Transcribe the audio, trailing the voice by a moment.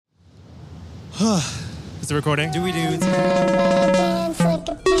Is it recording? Do we dudes?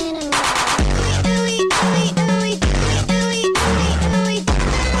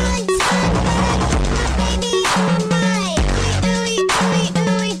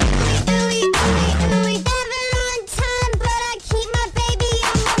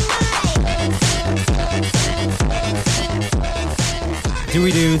 Do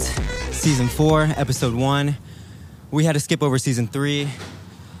we dudes? Season 4, episode 1. We had to skip over season 3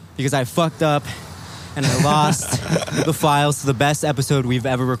 because I fucked up and I lost the files to the best episode we've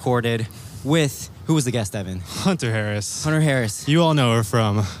ever recorded with, who was the guest, Evan? Hunter Harris. Hunter Harris. You all know her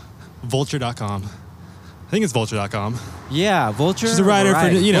from Vulture.com. I think it's Vulture.com. Yeah, Vulture. She's a writer for,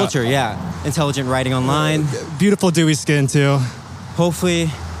 you know. Vulture, yeah. Intelligent writing online. Beautiful dewy skin, too. Hopefully,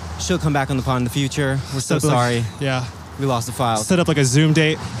 she'll come back on the pod in the future. We're so sorry. Yeah. We lost the files. Set up like a Zoom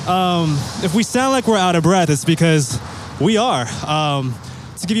date. If we sound like we're out of breath, it's because we are.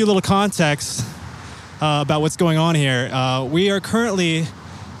 To give you a little context about what's going on here, we are currently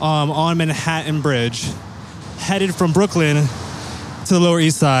on Manhattan Bridge, headed from Brooklyn to the Lower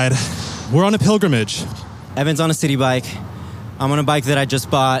East Side. We're on a pilgrimage. Evan's on a city bike. I'm on a bike that I just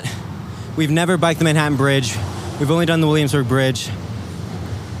bought. We've never biked the Manhattan Bridge. We've only done the Williamsburg Bridge.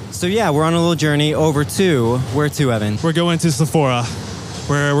 So yeah, we're on a little journey over to, where to, Evan? We're going to Sephora,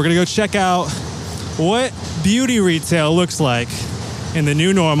 where we're going to go check out what beauty retail looks like in the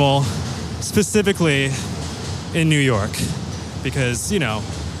new normal, specifically in New York. Because, you know,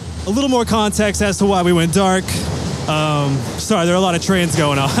 a little more context as to why we went dark. Sorry, there are a lot of trains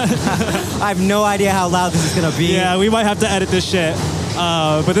going on. I have no idea how loud this is going to be. Yeah, we might have to edit this shit.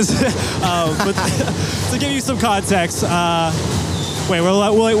 But to give you some context, wait,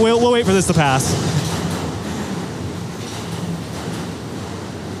 we'll wait for this to pass.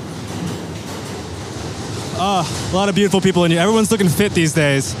 A lot of beautiful people in here. Everyone's looking fit these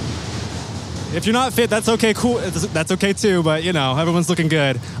days. If you're not fit, that's okay. Cool. That's okay too. But you know, everyone's looking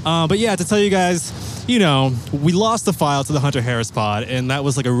good. But yeah, to tell you guys, you know, we lost the file to the Hunter Harris pod, and that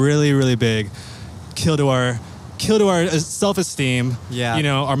was like a really, really big kill to our self-esteem. Yeah. You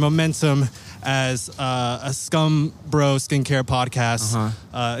know, our momentum as a Scum Bro skincare podcast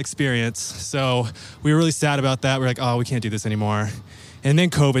experience. So we were really sad about that. We're like, oh, we can't do this anymore. And then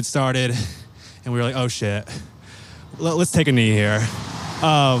COVID started, and we were like, oh shit, let's take a knee here.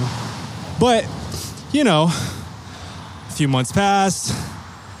 But, you know, a few months passed.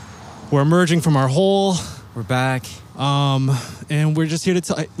 We're emerging from our hole. We're back. And we're just here to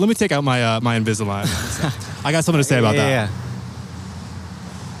tell. Let me take out my Invisalign. I got something to say about that. Yeah.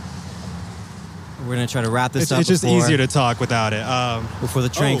 We're going to try to wrap this up. It's just easier to talk without it. Before the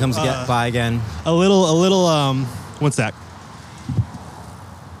train comes by again. A little, one sec.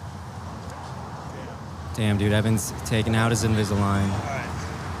 Damn, dude, Evan's taking out his Invisalign.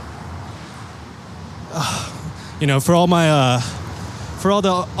 You know, for all my, for all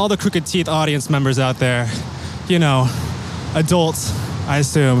the Crooked Teeth audience members out there, you know, adults, I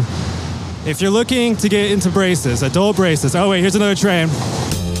assume. If you're looking to get into braces, adult braces. Oh wait, here's another train.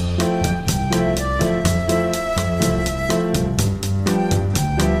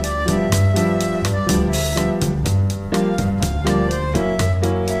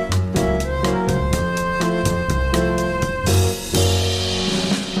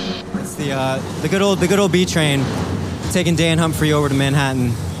 The good old B train, taking Dan Humphrey over to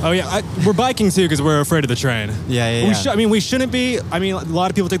Manhattan. Oh yeah, we're biking too because we're afraid of the train. Yeah. We shouldn't be. I mean, a lot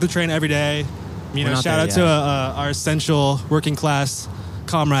of people take the train every day. You know, shout out to our essential working class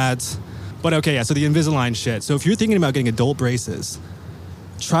comrades. But okay, yeah. So the Invisalign shit. So if you're thinking about getting adult braces,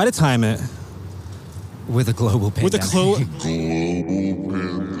 try to time it with a global pandemic. With a global pandemic.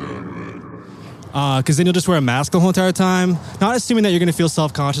 Because then you'll just wear a mask the whole entire time, not assuming that you're going to feel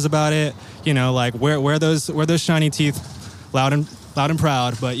self-conscious about it. You know, like wear those shiny teeth, loud and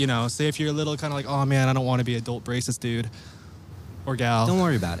proud. But you know, say if you're a little kind of like, oh man, I don't want to be adult braces, dude, or gal. Don't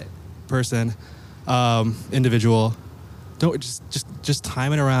worry about it. Person, individual. Don't just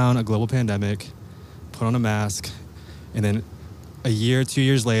time it around a global pandemic. Put on a mask, and then a year, 2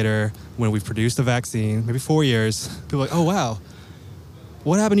 years later, when we've produced a vaccine, maybe 4 years, people are like, oh wow,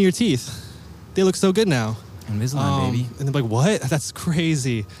 what happened to your teeth? They look so good now. Invisalign, baby. And they're like, what? That's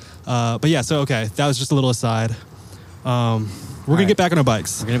crazy. But yeah, so okay, that was just a little aside. We're going to get back on our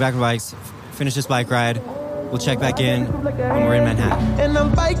bikes. We're going to get back on our bikes, finish this bike ride. We'll check back in when we're in Manhattan. And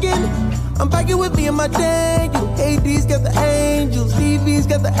I'm biking with me and my Daniel. AD's got the angels, DV's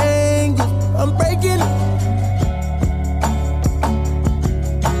got the angels. I'm breaking.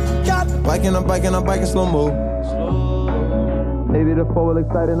 I'm biking slow-mo. Maybe the four will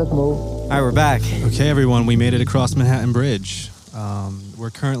excite in the smoke. All right, we're back. Okay, everyone, we made it across Manhattan Bridge. We're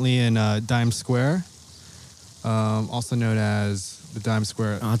currently in Dime Square, also known as the Dime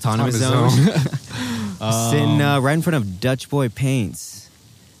Square Autonomous Zone. Sitting right in front of Dutch Boy Paints.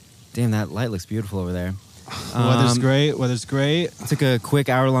 Damn, that light looks beautiful over there. Weather's great. Weather's great. Took a quick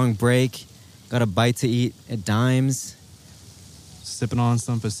hour-long break. Got a bite to eat at Dimes. Sipping on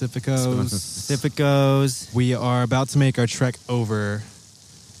some Pacificos. We are about to make our trek over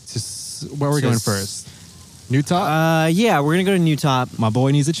to where are we going first? New Top? Yeah, we're gonna go to New Top. My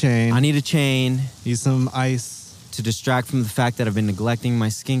boy needs a chain. I need a chain Needs some ice. to distract from the fact that I've been neglecting my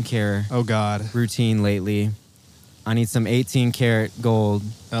skincare Oh God. routine lately. I need some 18 karat gold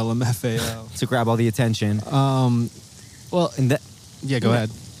LMFAO. to grab all the attention. Well, And that, yeah, go ahead.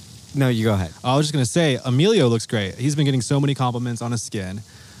 no, you go ahead. I was just gonna say, Emilio looks great. He's been getting so many compliments on his skin,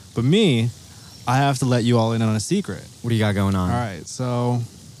 but me, I have to let you all in on a secret. What do you got going on? All right, so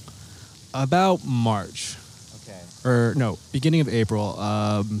about March, Okay. or no, beginning of April,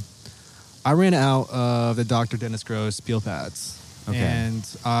 I ran out of the Dr. Dennis Gross peel pads, Okay. and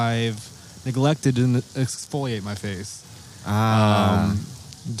I've neglected to exfoliate my face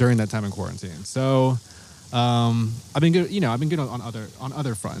during that time in quarantine. So I've been good. I've been good on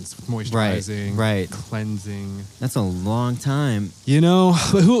other fronts with moisturizing, right. cleansing. That's a long time.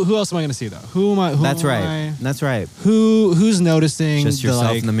 But who else am I going to see though? Who am I? That's right. That's right. Who's noticing Just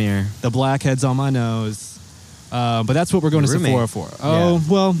yourself in the mirror. the blackheads on my nose? But that's what we're going to Your roommate. Sephora for. Oh Yeah.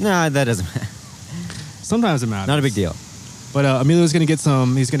 well, Nah, that doesn't matter. sometimes it matters. Not a big deal. But Emilio's going to get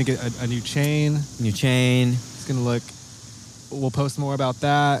some. He's going to get a new chain. New chain. It's going to look. We'll post more about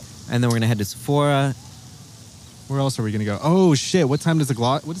that. And then we're going to head to Sephora. Where else are we going to go? Oh shit! What time does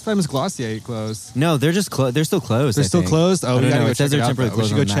Glossier close? No, they're just they're still closed. They're I still think. closed? Oh, I we don't gotta know. go It says check it they're out, temporarily though. We closed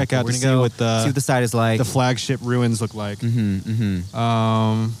should go on the check map, out but to we're see gonna what see what the site is like. the flagship ruins look like.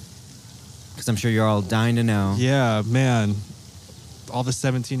 Because I'm sure you're all dying to know. Yeah, man. All the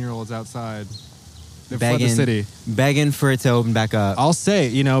 17-year-olds outside. They fled the city. Begging for it to open back up. I'll say,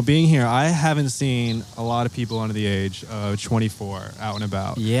 being here, I haven't seen a lot of people under the age of 24 out and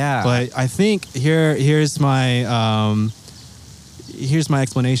about. Yeah. But I think here's my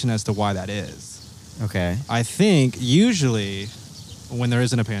explanation as to why that is. Okay. I think usually when there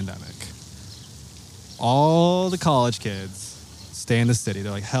isn't a pandemic, all the college kids stay in the city.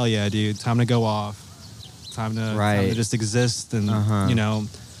 They're like, hell yeah, dude, time to go off. Time to just exist and,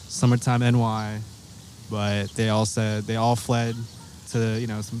 summertime NY. But they all fled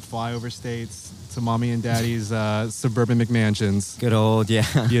to, some flyover states, to mommy and daddy's suburban McMansions. Good old, yeah.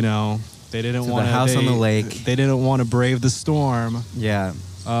 They didn't To want the house on the lake. They didn't want to brave the storm. Yeah.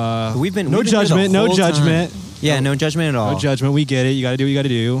 No we've been here the judgment. No whole judgment. time. Yeah, no judgment at all. No judgment. We get it. You got to do what you got to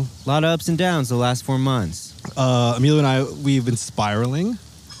do. A lot of ups and downs the last 4 months. Emilio and I, we've been spiraling.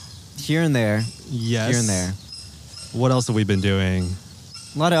 Here and there. Yes. Here and there. What else have we been doing?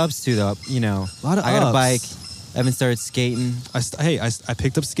 A lot of ups too, though. A lot of I got a ups. bike. Evan started skating. I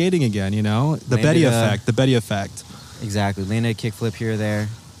picked up skating again. The Landed Betty a- effect. The Betty effect. Exactly. Landed a kickflip here or there.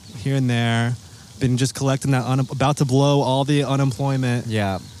 Here and there. Been just collecting that. About to blow all the unemployment.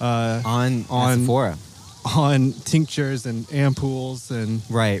 Yeah. On On Sephora. on tinctures and ampoules and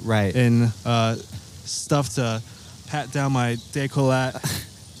Right. and stuff to pat down my décolleté.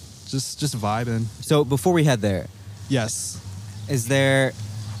 just vibing. So before we head there, Yes. is there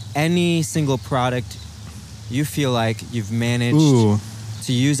any single product you feel like you've managed Ooh.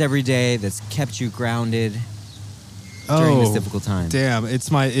 to use every day that's kept you grounded during this difficult time? Damn,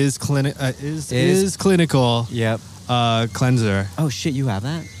 it's my is clinical Yep. cleanser. Oh shit, you have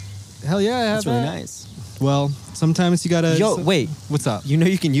that? Hell yeah, I have That's really that. nice. Well, sometimes you gotta. Yo, wait. What's up? You know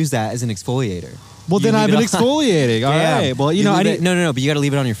you can use that as an exfoliator. Well, You then leave I've it been on- exfoliating. All Yeah. right. Well, I leave need. it- No, but you got to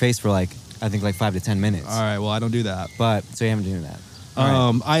leave it on your face for I think 5 to 10 minutes. All right. Well, I don't do that. But so you haven't been doing that.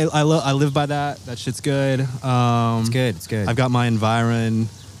 All right. I live by that. That shit's good. It's good. It's good. I've got my Environ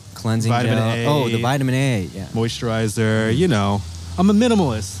cleansing vitamin gel. A. Oh, the vitamin A. Yeah. moisturizer. I'm a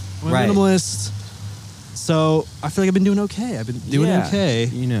minimalist. Right. So I feel like I've been doing okay. I've been doing Yeah. okay.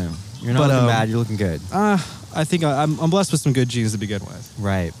 You're not But, looking bad. You're looking good. I think I'm blessed with some good genes to begin with.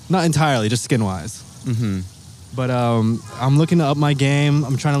 Right. Not entirely, just skin wise. Mm-hmm. But I'm looking to up my game.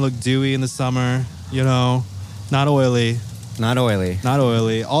 I'm trying to look dewy in the summer. Not oily. Not oily. Not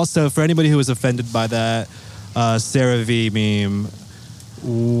oily. Also, for anybody who was offended by that Sarah V meme,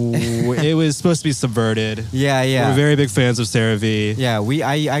 it was supposed to be subverted. Yeah. We're very big fans of Sarah V. Yeah.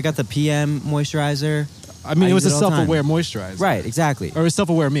 I got the PM moisturizer. I mean, it was a use it all the time. self-aware moisturizer. Right. Exactly. Or a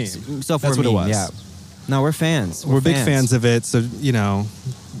self-aware meme. Self-aware That's what it meme, was. Yeah. No, we're fans. We're big fans of it, so,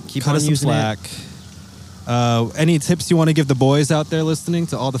 Keep cut on us some using slack. Any tips you want to give the boys out there listening,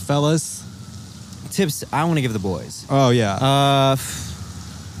 to all the fellas? Tips I want to give the boys. Oh, yeah.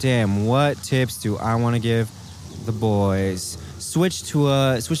 Damn, what tips do I want to give the boys? Switch to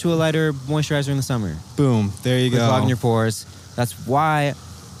a lighter moisturizer in the summer. Boom. There you go. Clogging your pores. That's why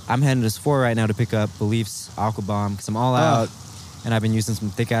I'm heading to Sephora right now to pick up Belief's Aqua Bomb because I'm all out, and I've been using some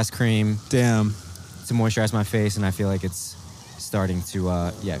thick ass cream. Damn. To moisturize my face, and I feel like it's starting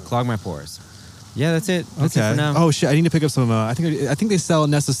to clog my pores. Yeah, that's it. That's it for now. Oh shit! I need to pick up some. I think they sell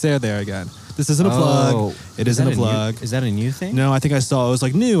Necessaire there again. This isn't a plug. It isn't a plug. Is that a new thing? No, I think I saw it was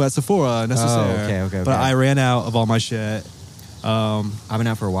like new at Sephora Necessaire. Oh, okay. But I ran out of all my shit. I've been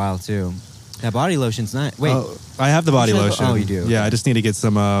out for a while too. That body lotion's not. Wait, I have the body lotion. Oh, you do. Yeah, I just need to get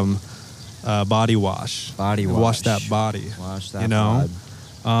some body wash. Body wash. Wash that body. Wash that. You know.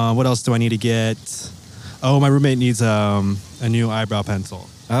 What else do I need to get? Oh, my roommate needs a new eyebrow pencil.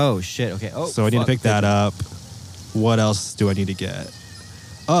 Oh shit. Okay. Oh. So I need to pick that up. What else do I need to get?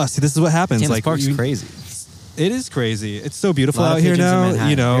 Oh, see, this is what happens. Damn, like, this park's crazy. It is crazy. It's so beautiful out here now.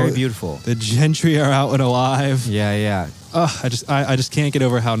 You know, very beautiful. The gentry are out and alive. Yeah. I just can't get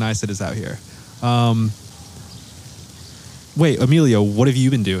over how nice it is out here. Wait, Emilio, what have you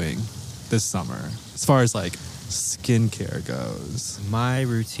been doing this summer as far as like skincare goes? My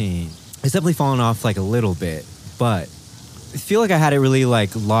routine. It's definitely fallen off like a little bit, but I feel like I had it really like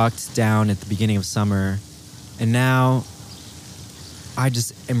locked down at the beginning of summer, and now I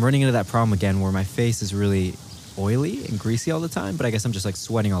just am running into that problem again where my face is really oily and greasy all the time, but I guess I'm just like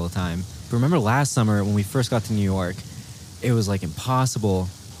sweating all the time. But remember last summer when we first got to New York, it was like impossible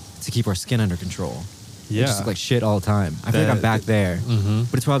to keep our skin under control. Yeah. It just looked like shit all the time. I feel like I'm back there,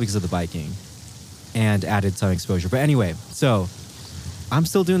 but it's probably because of the biking and added sun exposure. But anyway, so I'm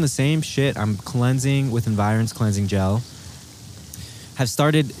still doing the same shit. I'm cleansing with Environs Cleansing Gel. Have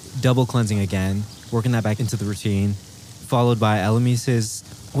started double cleansing again, working that back into the routine, followed by Elemis's,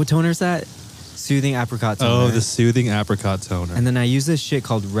 what toner is that? Soothing Apricot Toner. Oh, the Soothing Apricot Toner. And then I use this shit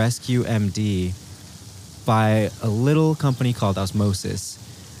called Rescue MD by a little company called Osmosis.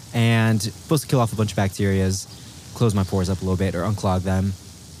 And it's supposed to kill off a bunch of bacterias, close my pores up a little bit or unclog them.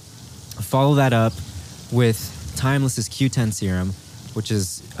 Follow that up with Timeless's Q10 Serum, which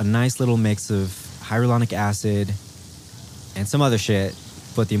is a nice little mix of hyaluronic acid and some other shit,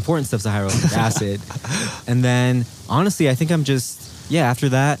 but the important stuff's the hyaluronic acid. And then, honestly, I think I'm just, after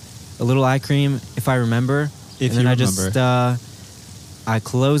that, a little eye cream, if I remember. I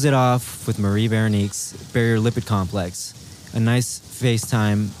close it off with Marie Veronique's Barrier Lipid Complex. A nice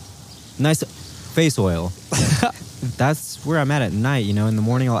nice face oil. That's where I'm at night, you know. In the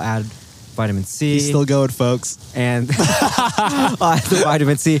morning, I'll add vitamin C. He's still going, folks. And I'll add the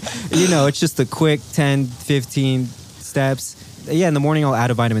vitamin C. You know, it's just a quick 10, 15 steps. Yeah, in the morning, I'll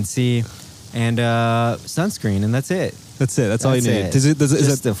add a vitamin C and sunscreen, and that's it. That's all you need. Is it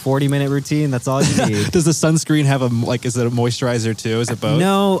a 40-minute routine? That's all you need. Does the sunscreen have is it a moisturizer too? Is it both?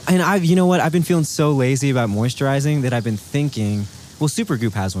 No, and you know what? I've been feeling so lazy about moisturizing that I've been thinking, well,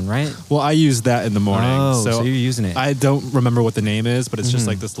 Supergoop has one, right? Well, I use that in the morning. Oh, so you're using it. I don't remember what the name is, but it's just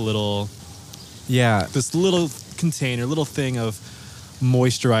like this little container, little thing of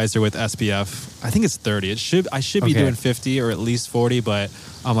moisturizer with SPF. I think it's 30. I should be doing 50 or at least 40, but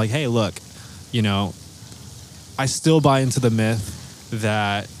I'm like, hey, look, you know, I still buy into the myth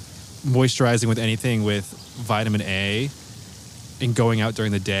that moisturizing with anything with vitamin A and going out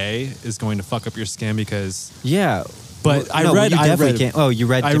during the day is going to fuck up your skin because But I read Oh, you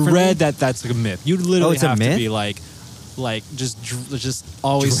read differently? I read that that's a myth. You literally have to be like just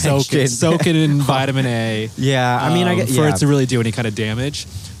always soaking in vitamin A. Yeah, I mean, for it to really do any kind of damage.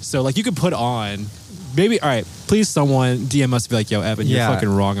 So like you could put on maybe. All right, please someone DM us and be like, yo, Evan, you're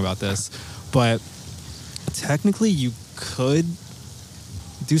fucking wrong about this. But technically, you could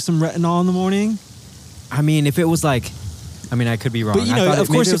do some retinol in the morning. I mean, if it was like, I could be wrong. But you know, of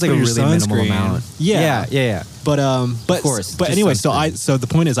course, it was like a really minimal amount. Yeah. But of course. But anyway, so the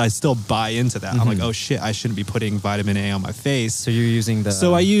point is, I still buy into that. I'm like, oh shit, I shouldn't be putting vitamin A on my face. So you're using the.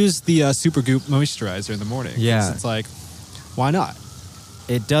 So I use the Supergoop moisturizer in the morning. Yeah, it's like, why not?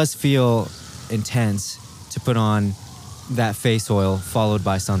 It does feel intense to put on that face oil followed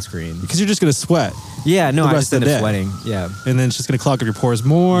by sunscreen because you're just gonna sweat. Yeah, no, I just end up sweating. Yeah, and then it's just gonna clog up your pores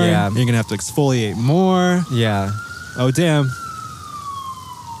more. Yeah, you're gonna have to exfoliate more. Yeah. Oh damn.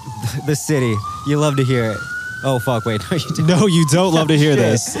 The city. You love to hear it. Oh fuck! Wait, no, you don't. No, you don't love to hear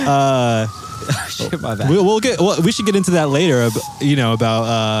this. Shit, my bad. We should get into that later. You know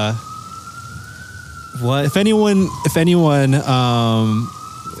about what if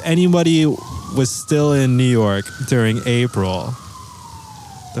anybody was still in New York during April,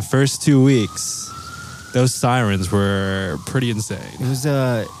 the first 2 weeks, those sirens were pretty insane. It was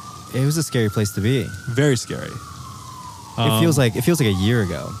a scary place to be. Very scary. It feels like a year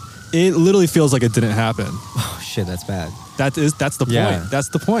ago. It literally feels like it didn't happen. Oh shit, that's bad. That's the point. Yeah. That's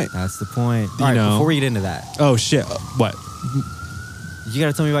the point. That's the point. You All right, know. before we get into that, Oh shit. What? you got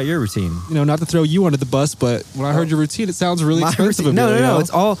to tell me about your routine. Not to throw you under the bus, but when I heard your routine, it sounds really expensive. routine. No, Emilio. it's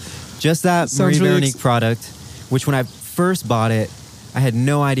all just that Sounds Marie really Veronique product, which when I first bought it, I had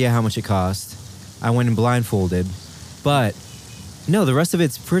no idea how much it cost. I went in blindfolded. But no, the rest of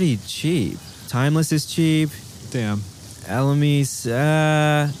it's pretty cheap. Timeless is cheap. Damn. Elemis,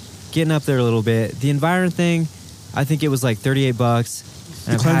 getting up there a little bit. The Environ thing, I think it was like $38.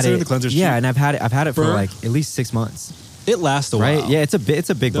 The And cleanser? The cleanser's yeah, cheap? and I've had it for For? like at least 6 months. It lasts a while. Right? Yeah, it's a big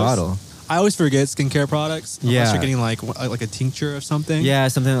Those- bottle. I always forget skincare products. Unless Yeah. you're getting like a tincture of something. Yeah,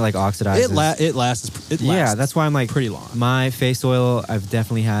 something that like oxidizes. It lasts. Yeah, that's why I'm like pretty long. My face oil I've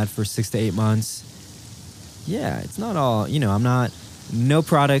definitely had for 6 to 8 months. Yeah, it's not all, I'm not no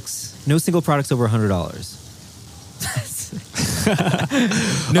single products over $100.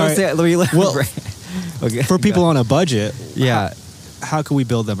 No, All right. let me Well, okay. For people on a budget, Yeah. how can we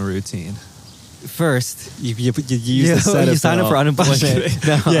build them a routine? First, You use the Cetaphil. you sign up for unemployment.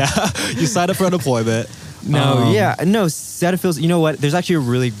 No. Yeah, you sign up for unemployment. Cetaphil's. You know what? There's actually a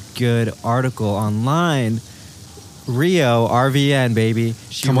really good article online. Rio RVN baby.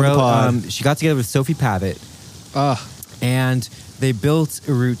 She Come on the pod. She got together with Sophie Pavitt, and they built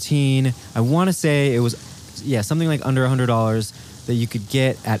a routine. I want to say it was, something like under $100 that you could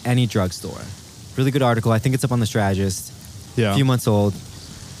get at any drugstore. Really good article. I think it's up on the Strategist. Yeah. A few months old.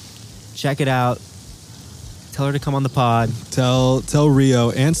 Check it out. Tell her to come on the pod. Tell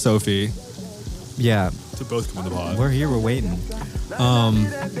Rio and Sophie Yeah, to both come on the pod. we're here. We're waiting.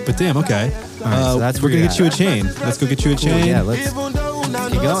 But damn, okay. All right, so that's we're where gonna you're get you a at. chain. Let's go get you a chain. Yeah, let's keep going.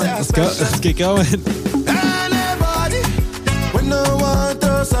 Let's go. Let's get going. Anybody, when no one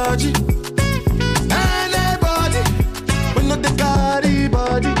throws surgery. Anybody, when no the body.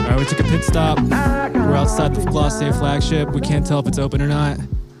 All right, we took a pit stop. We're outside the Glossier flagship. We can't tell if it's open or not.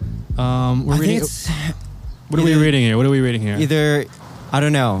 We're I reading. think it's What are we reading here? What are we reading here? either, I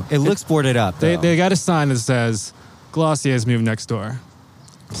don't know. It looks boarded up. They though. got a sign that says Glossier's moved next door.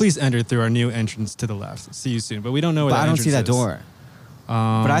 Please enter through our new entrance to the left. See you soon. But we don't know where But that I don't see that entrance is. door.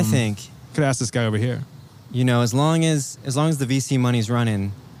 But I think, Could ask this guy over here. as long as the VC money's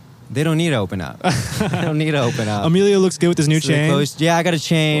running, they don't need to open up. They don't need to open up. Emilio looks good with his new So they chain. closed- Yeah, I got a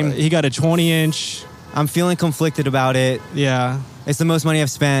chain. He got a 20-inch. I'm feeling conflicted about it. Yeah. It's the most money I've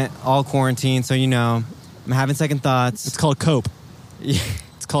spent all quarantine, so I'm having second thoughts. It's called Cope. Yeah.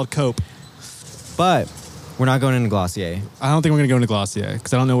 It's called Cope. But we're not going into Glossier. I don't think we're going to go into Glossier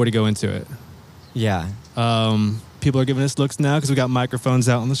because I don't know where to go into it. Yeah. People are giving us looks now because we got microphones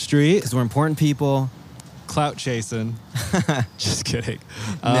out on the street. Because we're important people. Clout chasing. Just kidding.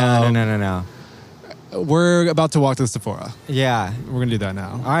 No. We're about to walk to the Sephora. Yeah. We're going to do that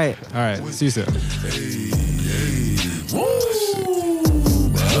now. All right. All right. See you soon.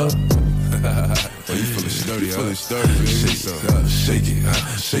 You feeling sturdy, Shake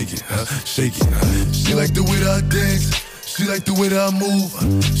it. She like the way that I dance. She like the way that I move.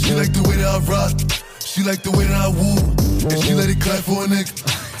 She like the way that I rock. She like the way that I woo. And she let it clap for a nigga.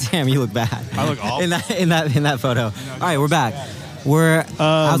 Damn, you look bad. I look awful. in that photo. All right, we're back. We're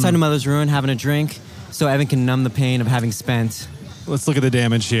outside of Mother's Ruin having a drink, so Evan can numb the pain of having spent. Let's look at the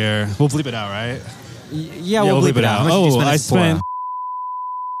damage here. We'll bleep it out, right? Yeah, we'll bleep it out. How much did you spend I at Sephora? spent.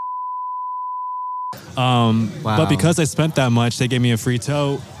 But because I spent that much, they gave me a free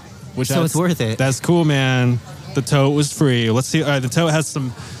tote. Which So it's worth it. That's cool, man. The tote was free. Let's see. All right, the tote has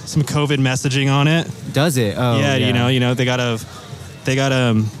some COVID messaging on it. Does it? Oh, yeah, you know, they gotta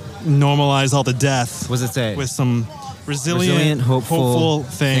normalize all the death. What does it say? With some resilient, hopeful,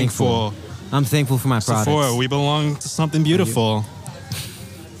 thankful. I'm thankful for my products. Sephora, we belong to something beautiful.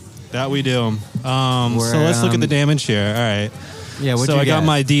 That we do. So let's look at the damage here. All right. Yeah, what'd so you I got get?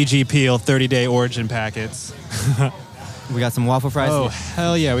 my DG Peel 30-day origin packets. We got some waffle fries. Oh,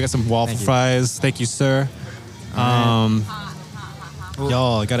 hell yeah. We got some waffle Thank you. fries. Thank you, sir. Y'all,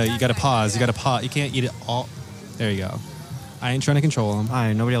 you gotta pause. You gotta pause. You can't eat it all. There you go. I ain't trying to control them. All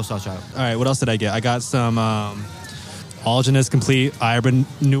right, nobody else shot. All right, what else did I get? I got some Algenist Complete Iron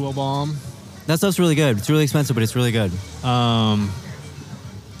Newell Balm. That stuff's really good. It's really expensive, but it's really good.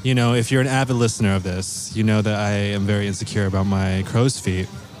 You know, if you're an avid listener of this, you know that I am very insecure about my crow's feet.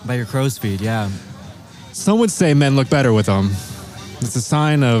 By your crow's feet, yeah. Some would say men look better with them. It's a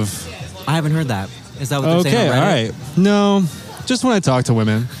sign of... I haven't heard that. Is that what they're Okay, saying all on right. Reddit? No, just when I talk to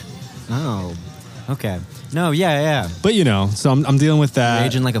women. Oh, okay. No, yeah. But, you know, so I'm dealing with that.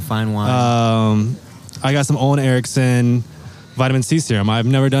 Raging like a fine wine. I got some Olin Erickson vitamin C serum. I've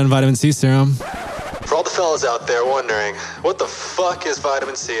never done vitamin C serum. For all the fellas out there wondering, what the fuck is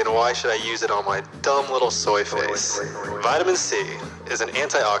vitamin C and why should I use it on my dumb little soy face? Vitamin C is an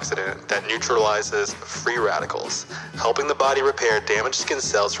antioxidant that neutralizes free radicals, helping the body repair damaged skin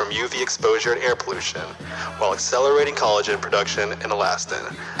cells from UV exposure and air pollution, while accelerating collagen production and elastin,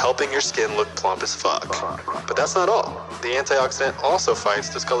 helping your skin look plump as fuck. But that's not all. The antioxidant also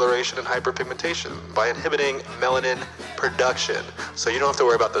fights discoloration and hyperpigmentation by inhibiting melanin production, so you don't have to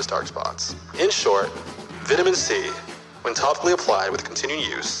worry about those dark spots. In short, vitamin C, when topically applied with continued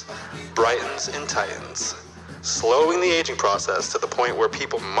use, brightens and tightens, slowing the aging process to the point where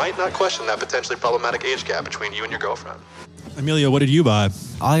people might not question that potentially problematic age gap between you and your girlfriend. Amelia, what did you buy?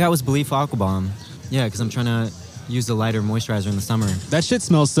 All I got was Belief Aqua Bomb. Yeah, because I'm trying to use the lighter moisturizer in the summer. That shit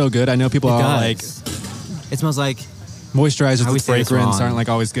smells so good. I know people It are does. like, It smells like moisturizers I with always say this fragrance wrong. aren't like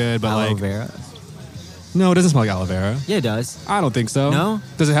always good, but aloe like, vera. no, it doesn't smell like aloe vera. Yeah, it does. I don't think so. No?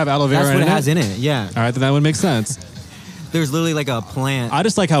 Does it have aloe vera That's in what it? it has in it. Yeah. All right, then that would make sense. There's literally like a plant. I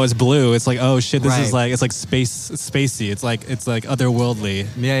just like how it's blue. It's like, oh shit, this is Right. like, it's like spacey. It's like otherworldly,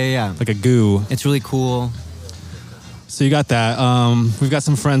 Yeah. like a goo. It's really cool. So you got that. We've got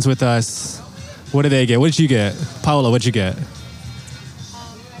some friends with us. What did they get? What did you get? Paola, what'd you get? I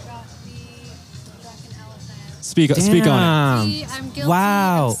got the Drunken Elephant. Speak on it. See, I'm guilty.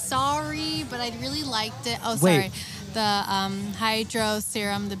 Wow. I'm sorry, but I really liked it. Oh, Wait. sorry. The hydro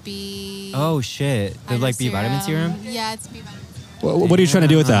serum, the B. Oh shit. The hydro like B vitamin serum? Yeah, it's B vitamin. What are you trying to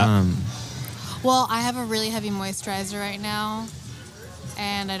do with that? Well, I have a really heavy moisturizer right now,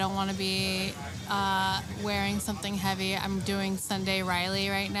 and I don't want to be wearing something heavy. I'm doing Sunday Riley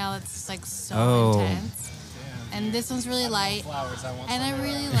right now. That's like so Oh. intense. And this one's really light, and I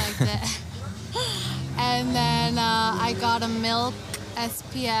really liked it. And then I got a Milk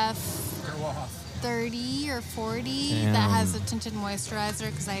SPF 30 or 40 Damn. that has a tinted moisturizer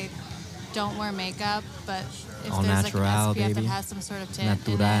because I don't wear makeup, but if All there's natural, like an SPF baby. that has some sort of tint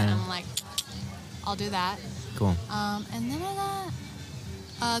in it, Natural. I'm like, I'll do that. Cool. And then I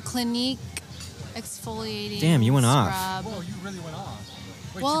got Clinique exfoliating Damn, you went off. scrub. Whoa, you really went off.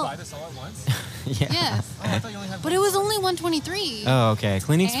 Wait, Well- did you buy this all at once? Yeah. Yes, Oh, I thought you only had but it was only $123. Oh, okay.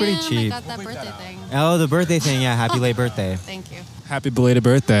 Clinique's pretty and cheap. I got that birthday thing. Oh, the birthday thing. Yeah. Happy late birthday. Thank you. Happy belated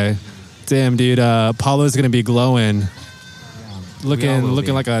birthday. Damn, dude. Paulo's going to be glowing. Looking will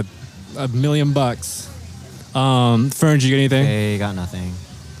be. like a $1 million. Fern, did you get anything? They got nothing.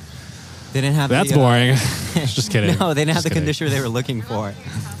 They didn't have. That's the, boring. Just kidding. No, they didn't have Just the kidding. conditioner they were looking for.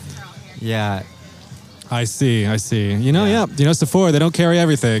 Yeah. I see. You know, Yeah. Sephora, they don't carry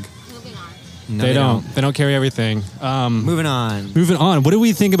everything. Moving on. No, They don't. They don't carry everything. Moving on. Moving on. What do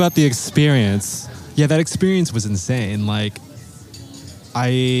we think about the experience? Yeah, that experience was insane. Like,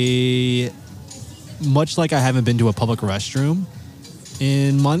 much like I haven't been to a public restroom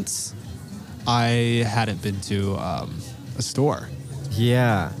in months, I hadn't been to a store.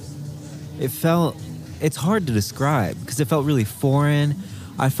 Yeah. It's hard to describe because it felt really foreign.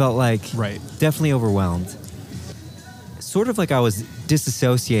 I felt like Right. definitely overwhelmed. Sort of like I was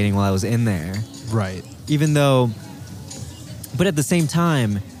disassociating while I was in there. Right. Even though, but at the same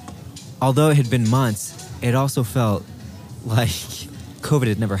time, although it had been months, it also felt like COVID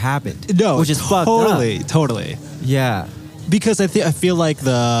had never happened. No, which is fucked up. Totally. Yeah. Because I feel like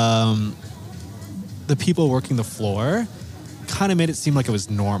the people working the floor kind of made it seem like it was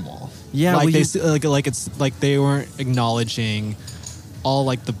normal. Yeah, like well, like it's like they weren't acknowledging all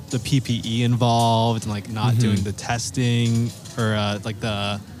like the PPE involved and like not doing the testing or like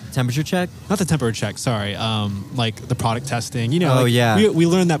the Temperature check? not the temperature check. Sorry, like the product testing. You know, Oh, like, yeah. we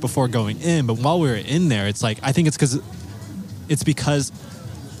learned that before going in, but while we were in there, it's like I think it's because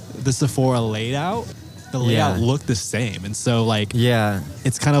the Sephora layout, the layout Yeah. looked the same, and so like Yeah.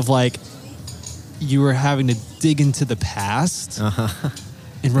 it's kind of like you were having to dig into the past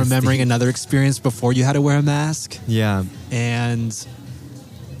and remembering another experience before you had to wear a mask, Yeah. and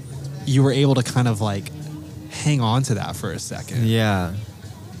you were able to kind of like hang on to that for a second. Yeah.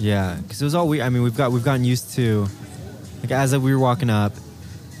 Yeah. Because it was all weird. I mean, we've gotten used to, like, as we were walking up,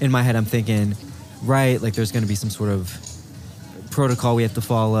 in my head, I'm thinking, right, like, there's going to be some sort of protocol we have to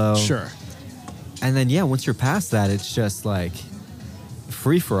follow. Sure. And then, yeah, once you're past that, it's just like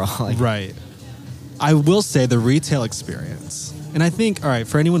free for all. Like, Right. I will say the retail experience. And I think, all right,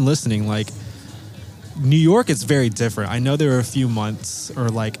 for anyone listening, like New York is very different. I know there were a few months or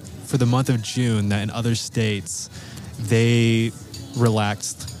like for the month of June that in other states they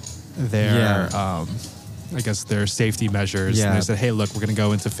relaxed their I guess their safety measures. Yeah. And they said, hey, look, we're going to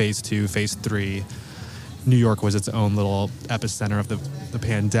go into phase 2, phase 3. New York was its own little epicenter of the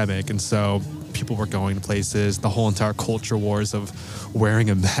pandemic. And so people were going to places, the whole entire culture wars of wearing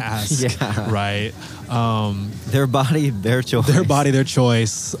a mask, Yeah. right? Their body, their choice. Their body, their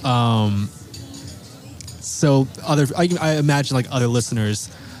choice. So I imagine like other listeners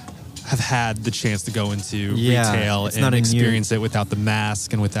have had the chance to go into Yeah, retail it's not and a new- experience it without the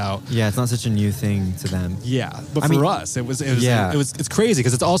mask and without. Yeah, it's not such a new thing to them. Yeah, but I for mean, us, it's crazy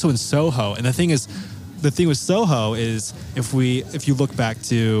because it's also in Soho, and the thing with Soho is if you look back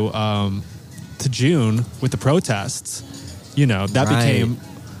to June with the protests, you know, that Right. became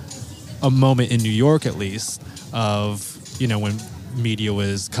a moment in New York at least of, you know, when media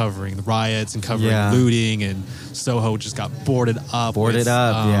was covering the riots and covering Yeah. looting, and Soho just got boarded up. Boarded with,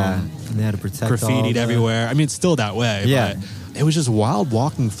 up, yeah. And they had to protect all graffitied the- everywhere. I mean, it's still that way. Yeah. But it was just wild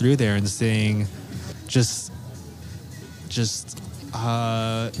walking through there and seeing just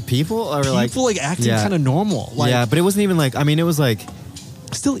People are people like acting yeah. kind of normal. Like, yeah, but it wasn't even like, I mean, it was like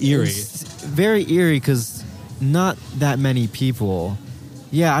still eerie. It's very eerie because not that many people.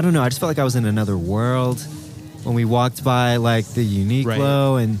 Yeah, I don't know. I just felt like I was in another world when we walked by like the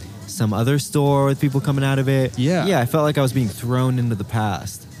Uniqlo and some other store with people coming out of it. Yeah. Yeah, I felt like I was being thrown into the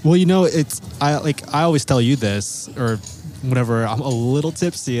past. Well, you know, I always tell you this, or whenever I'm a little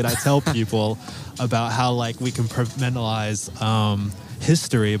tipsy, and I tell people about how like we compartmentalize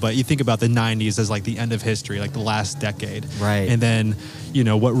history, but you think about the 90s as like the end of history, like the last decade. Right. And then, you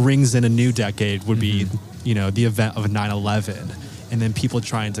know, what rings in a new decade would be, you know, the event of 9/11. And then people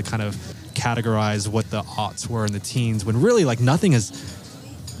trying to kind of categorize what the aughts were in the teens, when really like nothing has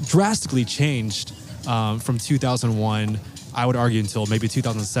drastically changed from 2001, I would argue, until maybe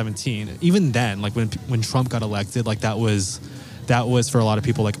 2017. Even then, like when Trump got elected, like that was for a lot of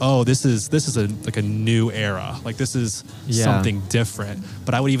people like, oh, this is a new era. Like this is Yeah. something different.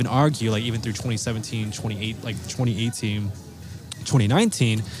 But I would even argue, like even through 2017, 2018,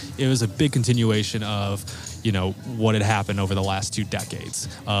 2019, it was a big continuation of, you know, what had happened over the last 2 decades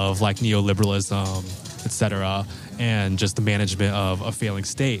of like neoliberalism, et cetera, and just the management of a failing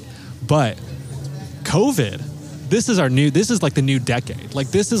state. But COVID, this is like the new decade. Like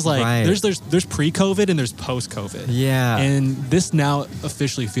this is like Right. there's pre-COVID and there's post-COVID. Yeah. And this now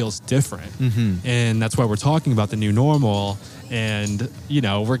officially feels different. Mm-hmm. And that's why we're talking about the new normal. And, you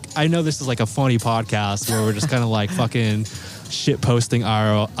know, I know this is like a funny podcast where we're just kind of like fucking shit posting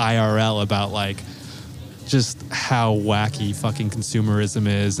our IRL about like just how wacky fucking consumerism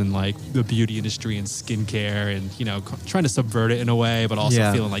is, and like the beauty industry and skincare, and, you know, trying to subvert it in a way, but also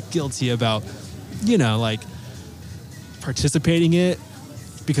Yeah. feeling like guilty about, you know, like participating it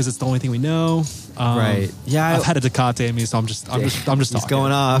because it's the only thing we know. Right. Yeah, I've had a Ducati in me, so I'm just He's talking.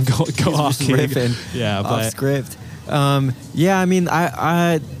 going off. Go He's off, just Rig. riffing. Yeah, off but script. Yeah, I mean,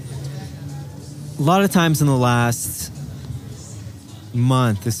 I a lot of times in the last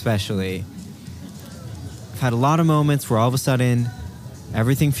month, especially, I've had a lot of moments where all of a sudden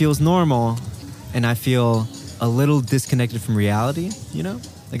everything feels normal, and I feel a little disconnected from reality. You know,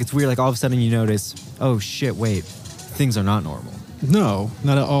 like it's weird. Like all of a sudden you notice, oh shit, wait, things are not normal. no,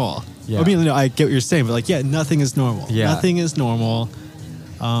 not at all. Yeah. I mean, I get what you're saying, but like, yeah, nothing is normal. Yeah. Nothing is normal.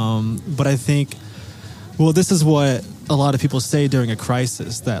 But I think, well, this is what a lot of people say during a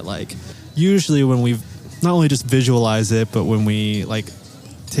crisis, that like usually when we've not only just visualize it, but when we like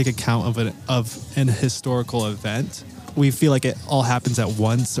take account of an historical event, we feel like it all happens at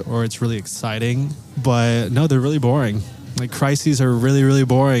once, or it's really exciting. But no, they're really boring. Like crises are really, really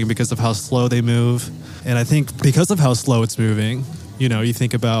boring because of how slow they move. And I think because of how slow it's moving, you know, you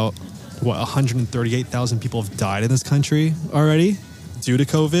think about what 138,000 people have died in this country already due to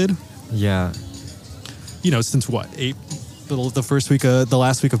COVID. Yeah. You know, since what, the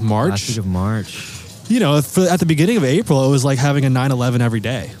last week of March. Last week of March. You know, at the beginning of April, it was like having a 9/11 every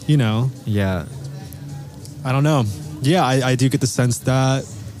day. You know, Yeah. I don't know. Yeah, I do get the sense that.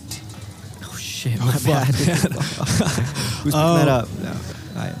 Oh shit, my fuck, bad. Who's picking that up? No.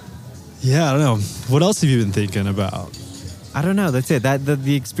 Yeah, I don't know. What else have you been thinking about? I don't know. That's it.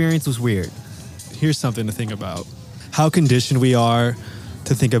 The experience was weird. Here's something to think about. How conditioned we are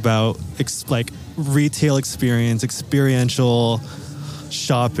to think about like retail experience, experiential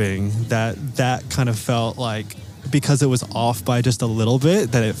shopping, that kind of felt like, because it was off by just a little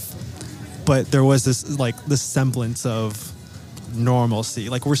bit, but there was this semblance of normalcy.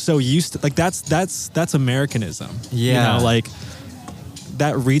 Like we're so used to, like that's Americanism. Yeah. You know, like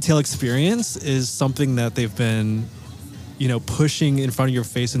that retail experience is something that they've been, you know, pushing in front of your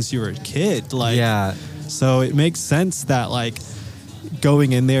face since you were a kid. Like, Yeah. So it makes sense that like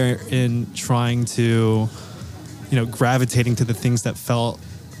going in there and trying to, you know, gravitating to the things that felt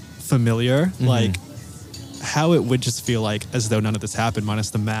familiar, like how it would just feel like as though none of this happened, minus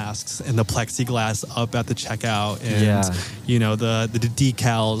the masks and the plexiglass up at the checkout, and you know the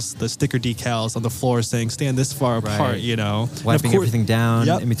decals, the sticker decals on the floor saying "stand this far apart." You know, wiping everything down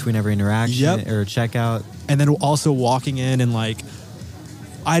in between every interaction or checkout, and then also walking in and like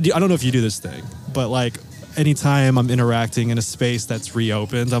I don't know if you do this thing, but like anytime I'm interacting in a space that's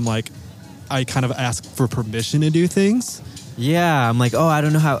reopened, I'm like I kind of ask for permission to do things. Yeah, I'm like, oh, I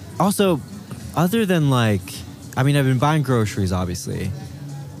don't know how. Also, other than like, I mean, I've been buying groceries, obviously.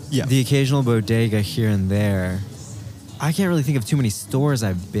 Yeah. The occasional bodega here and there. I can't really think of too many stores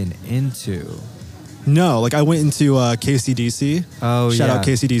I've been into. No, like I went into KCDC. Oh, Shout out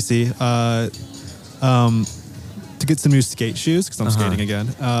KCDC. To get some new skate shoes because I'm skating again.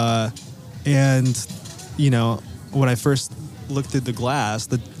 And, you know, when I first looked through the glass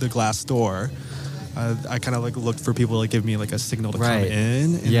door, I kind of like looked for people to like give me like a signal to come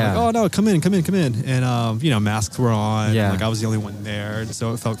in. And like, oh no, come in. And, you know, masks were on. Yeah. And, like I was the only one there.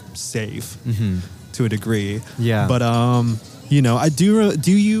 So it felt safe to a degree. Yeah. But, you know,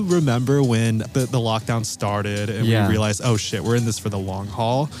 do you remember when the lockdown started and we realized, oh shit, we're in this for the long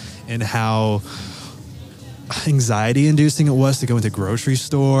haul, and how anxiety inducing it was to go into grocery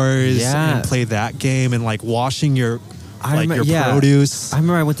stores and play that game and like washing your produce. I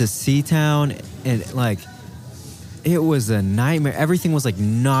remember I went to Seatown and like it was a nightmare. Everything was like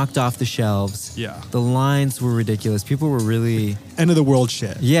knocked off the shelves. Yeah. The lines were ridiculous. People were really end of the world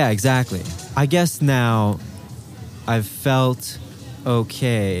shit. Yeah, exactly. I guess now I've felt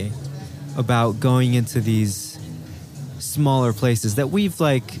okay about going into these smaller places that we've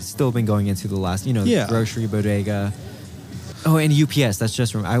like still been going into the last, you know, grocery, bodega. Oh, and UPS. That's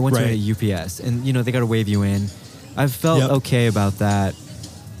just I went to a UPS, and you know they got to wave you in. I've felt okay about that.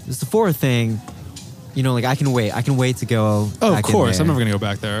 The Sephora thing, you know, like I can wait to go. Oh, of course, I'm never gonna go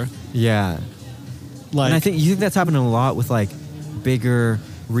back there. Yeah, like, and I think that's happening a lot with like bigger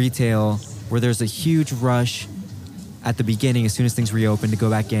retail, where there's a huge rush at the beginning as soon as things reopen to go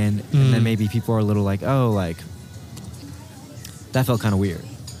back in, and then maybe people are a little like, oh, like that felt kind of weird.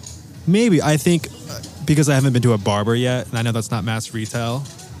 Maybe I think because I haven't been to a barber yet, and I know that's not mass retail.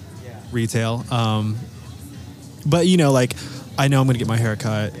 But you know, like I know I'm gonna get my hair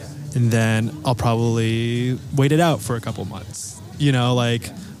cut, and then I'll probably wait it out for a couple months. You know, like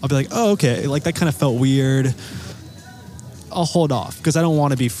I'll be like, oh, okay, like that kind of felt weird. I'll hold off because I don't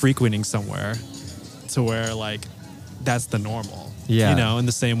want to be frequenting somewhere to where like that's the normal. Yeah. You know, in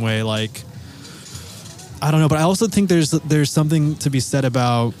the same way, like I don't know, but I also think there's something to be said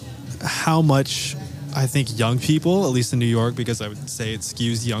about how much I think young people, at least in New York, because I would say it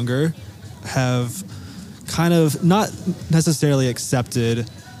skews younger, have kind of not necessarily accepted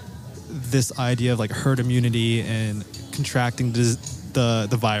this idea of like herd immunity and contracting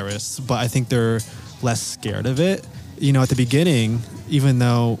the virus, but I think they're less scared of it. You know, at the beginning, even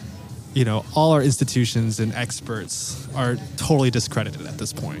though, you know, all our institutions and experts are totally discredited at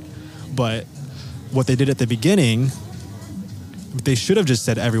this point, but what they did at the beginning, they should have just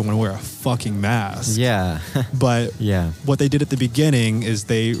said everyone wear a fucking mask. Yeah. But what they did at the beginning is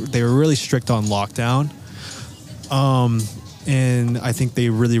they were really strict on lockdown. And I think they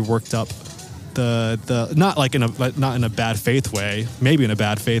really worked up the not like not in a bad faith way, maybe in a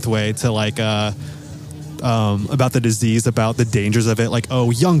bad faith way, to like about the disease, about the dangers of it. Like,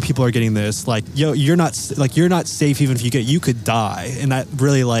 oh, young people are getting this. Like, yo, you're not safe even if you could die. And that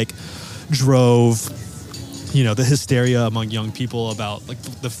really like drove, you know, the hysteria among young people about like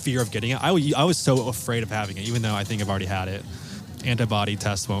the fear of getting it. I was so afraid of having it, even though I think I've already had it. Antibody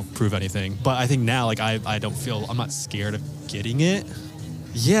tests won't prove anything. But I think now, like, I'm not scared of getting it.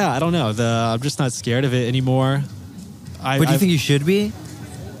 Yeah, I don't know. I'm just not scared of it anymore. But do you think you should be?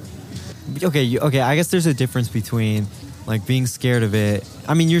 Okay, I guess there's a difference between like being scared of it.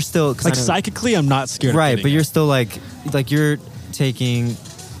 I mean, you're still like psychically, I'm not scared. Right, of but it. You're still like you're taking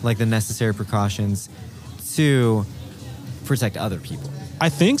like the necessary precautions to protect other people. I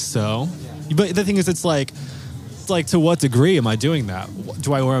think so, but the thing is, it's like to what degree am I doing that?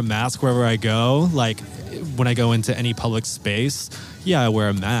 Do I wear a mask wherever I go? Like when I go into any public space, yeah, I wear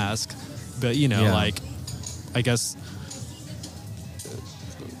a mask, but you know, like I guess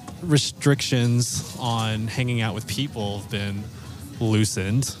restrictions on hanging out with people have been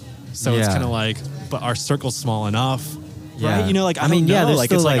loosened, so it's kind of like, but our circle's small enough. Right? You know, like I mean, don't know.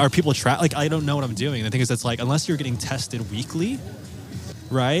 Like it's like, are people trapped? Like I don't know what I'm doing. The thing is, it's like unless you're getting tested weekly,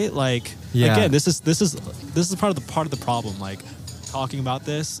 right? Like again, this is part of the problem. Like talking about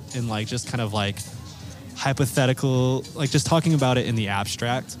this and like just kind of like hypothetical, like just talking about it in the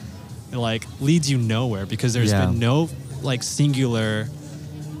abstract, it like leads you nowhere because there's been no like singular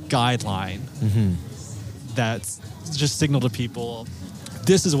guideline that's just signal to people,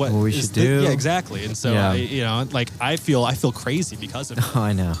 this is what we should do. Yeah, exactly. And so, I feel crazy because of it. Oh,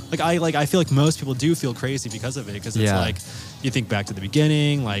 I know. I feel like most people do feel crazy because of it, because it's like, you think back to the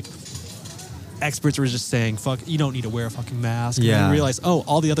beginning, like, experts were just saying, fuck, you don't need to wear a fucking mask. And then you realize,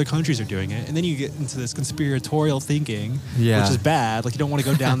 all the other countries are doing it. And then you get into this conspiratorial thinking, which is bad. Like, you don't want to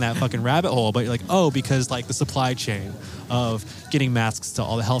go down that fucking rabbit hole, but you're like, because like the supply chain of getting masks to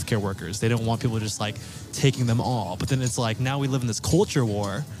all the healthcare workers, they don't want people just like taking them all. But then it's like, now we live in this culture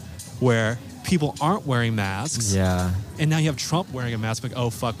war where people aren't wearing masks. Yeah. And now you have Trump wearing a mask, like,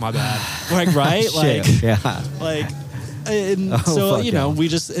 oh, fuck, my bad. Like, right? Shit. Like, and we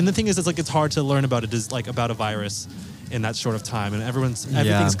just, and the thing is, it's hard to learn about it, about a virus in that short of time, and everything's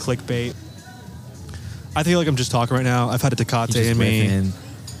clickbait. I feel like I'm just talking right now. I've had a Tecate in me,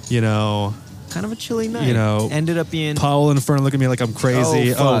 kind of a chilly night. Ended up being Powell and Fern look at me like I'm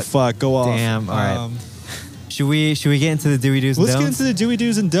crazy. Oh fuck, go off. Damn. All right. Should we get into the Dewey Do's and Don'ts? Let's get into the Dewey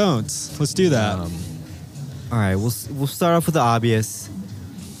Do's and Don'ts. Let's do that. All right, we'll start off with the obvious.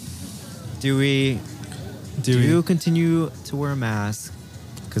 Do you continue to wear a mask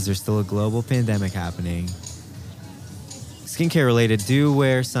because there's still a global pandemic happening? Skincare related, do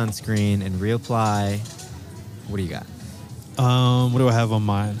wear sunscreen and reapply. What do you got? What do I have on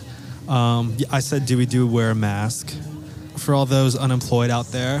mine? I said, do wear a mask? For all those unemployed out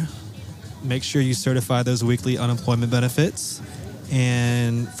there, make sure you certify those weekly unemployment benefits.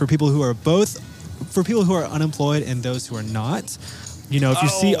 And for people who are unemployed and those who are not, if you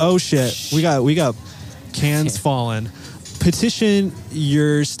see, shit, we got cans falling, petition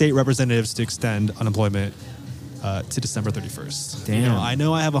your state representatives to extend unemployment to December 31st. Damn. I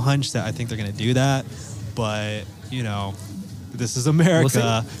know I have a hunch that I think they're going to do that, but, this is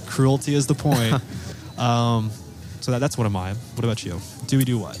America. Cruelty is the point. So that's one of mine. What about you? Do we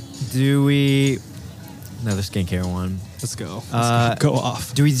do what? Another skincare one. Let's go. Go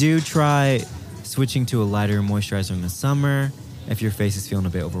off. Do we try switching to a lighter moisturizer in the summer if your face is feeling a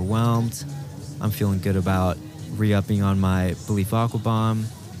bit overwhelmed? I'm feeling good about re-upping on my Belief Aqua Bomb.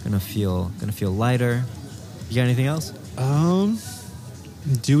 Gonna feel lighter. You got anything else?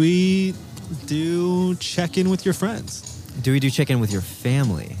 Do we do check in with your friends? Do we do check in with your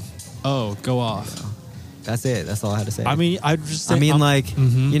family? Oh, go off. That's it. That's all I had to say. I mean, I just say,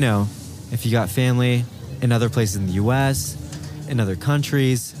 if you got family in other places in the U.S., in other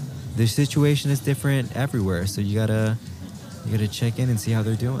countries, the situation is different everywhere. So you gotta check in and see how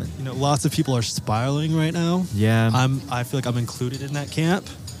they're doing. Lots of people are spiraling right now. Yeah. I feel like I'm included in that camp.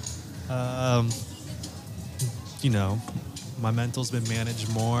 My mental's been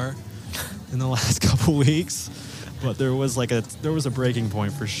managed more in the last couple weeks, but there was a breaking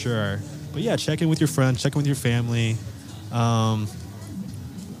point for sure. But yeah, check in with your friends, check in with your family.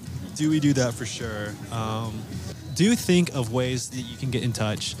 Do we do that for sure? Do think of ways that you can get in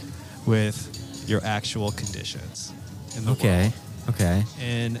touch with your actual conditions in the world. Okay.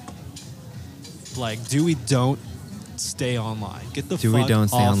 And don't stay online. Get the do fuck we don't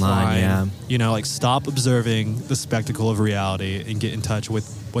stay offline. Online, yeah. Stop observing the spectacle of reality and get in touch with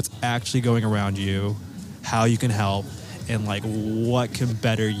what's actually going around you, how you can help, and what can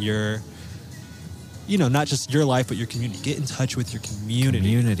better your, not just your life, but your community. Get in touch with your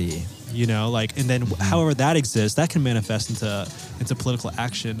community. And then however that exists, that can manifest into political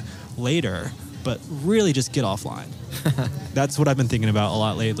action later. But really just get offline. That's what I've been thinking about a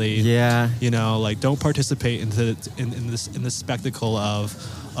lot lately. Yeah. Don't participate in the spectacle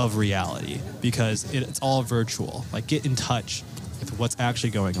of reality, because it's all virtual. Get in touch with what's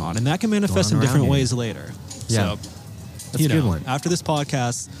actually going on. And that can manifest in different ways later. Yeah. So, that's a good one. After this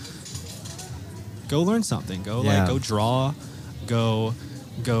podcast, go learn something. Go go draw. Go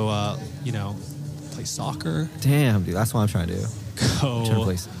play soccer. Damn, dude, that's what I'm trying to do. Go, I'm trying to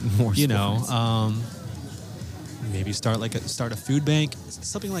play more sports. Maybe start a food bank,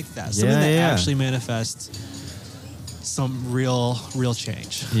 something like that. Something that actually manifests some real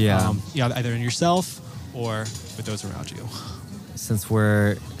change. Yeah. Either in yourself or with those around you. Since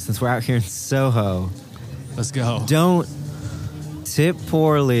we're out here in Soho, let's go. Don't tip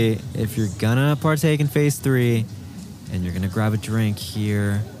poorly if you're gonna partake in phase 3 and you're gonna grab a drink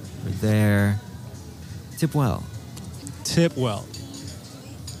here or there. Tip well. Tip well.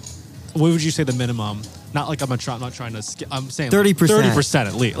 What would you say the minimum? Not like I'm not trying to. I'm saying 30%. 30%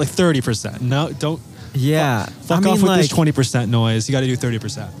 at least. 30%. No, don't. Yeah. Fuck off with this 20% noise. You got to do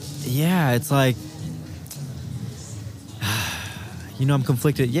 30%. Yeah, it's I'm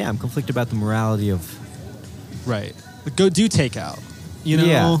conflicted. Yeah, I'm conflicted about the morality of. Right. Go do takeout.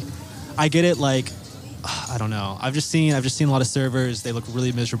 I get it. I don't know. I've just seen a lot of servers. They look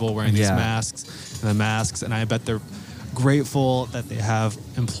really miserable wearing these masks, and I bet they're grateful that they have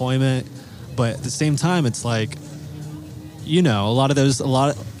employment. But at the same time, it's like,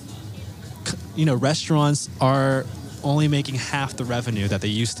 restaurants are only making half the revenue that they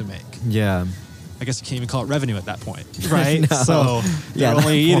used to make. Yeah. I guess you can't even call it revenue at that point, right? No. So Yeah,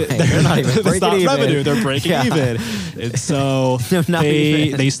 they're not even breaking even. Revenue. They're breaking even. And so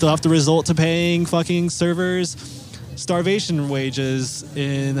they still have to resort to paying fucking servers starvation wages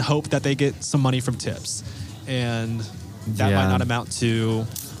in the hope that they get some money from tips, and that might not amount to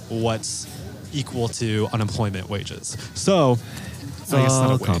what's equal to unemployment wages. So I guess it's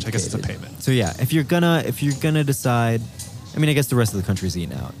not a wage. I guess it's a payment. So yeah, if you're gonna decide, I mean, I guess the rest of the country's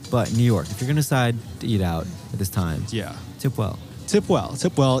eating out, but New York, if you're gonna decide to eat out at this time, tip well. Tip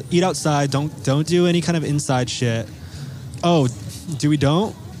well. Eat outside. Don't do any kind of inside shit. Oh, do we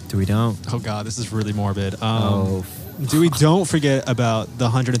don't? Oh God, this is really morbid. Don't forget about the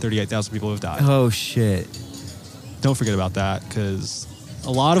 138,000 people who've died. Oh shit. Don't forget about that, because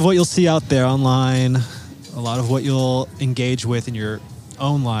a lot of what you'll see out there online, a lot of what you'll engage with in your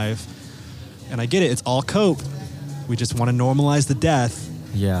own life, and I get it, it's all cope. We just want to normalize the death.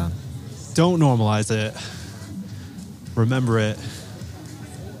 Yeah. Don't normalize it. Remember it.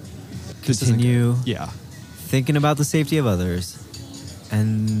 Continue. Yeah. Thinking about the safety of others.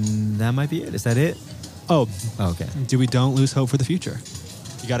 And that might be it. Is that it? Oh, okay. Don't lose hope for the future.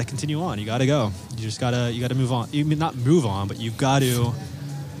 You got to continue on. You got to go. You got to move on. You not move on, but you've got to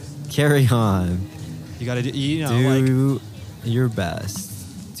carry on. You got to do your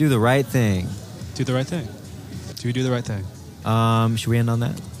best. Do the right thing. Do the right thing. Do we do the right thing? Should we end on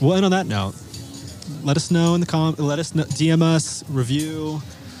that? We'll end on that note. Let us know in the comments. Let us know, DM us, review.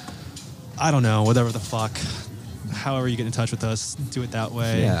 I don't know, whatever the fuck. However you get in touch with us, do it that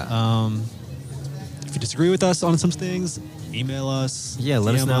way. Yeah. If you disagree with us on some things, email us. Yeah,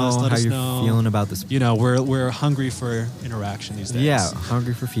 let us know how you're feeling about this. We're hungry for interaction these days. Yeah,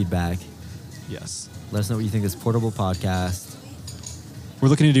 hungry for feedback. Yes. Let us know what you think of this portable podcast. We're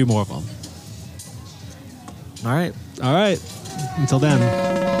looking to do more of them. All right. Until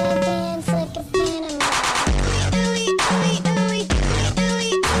then.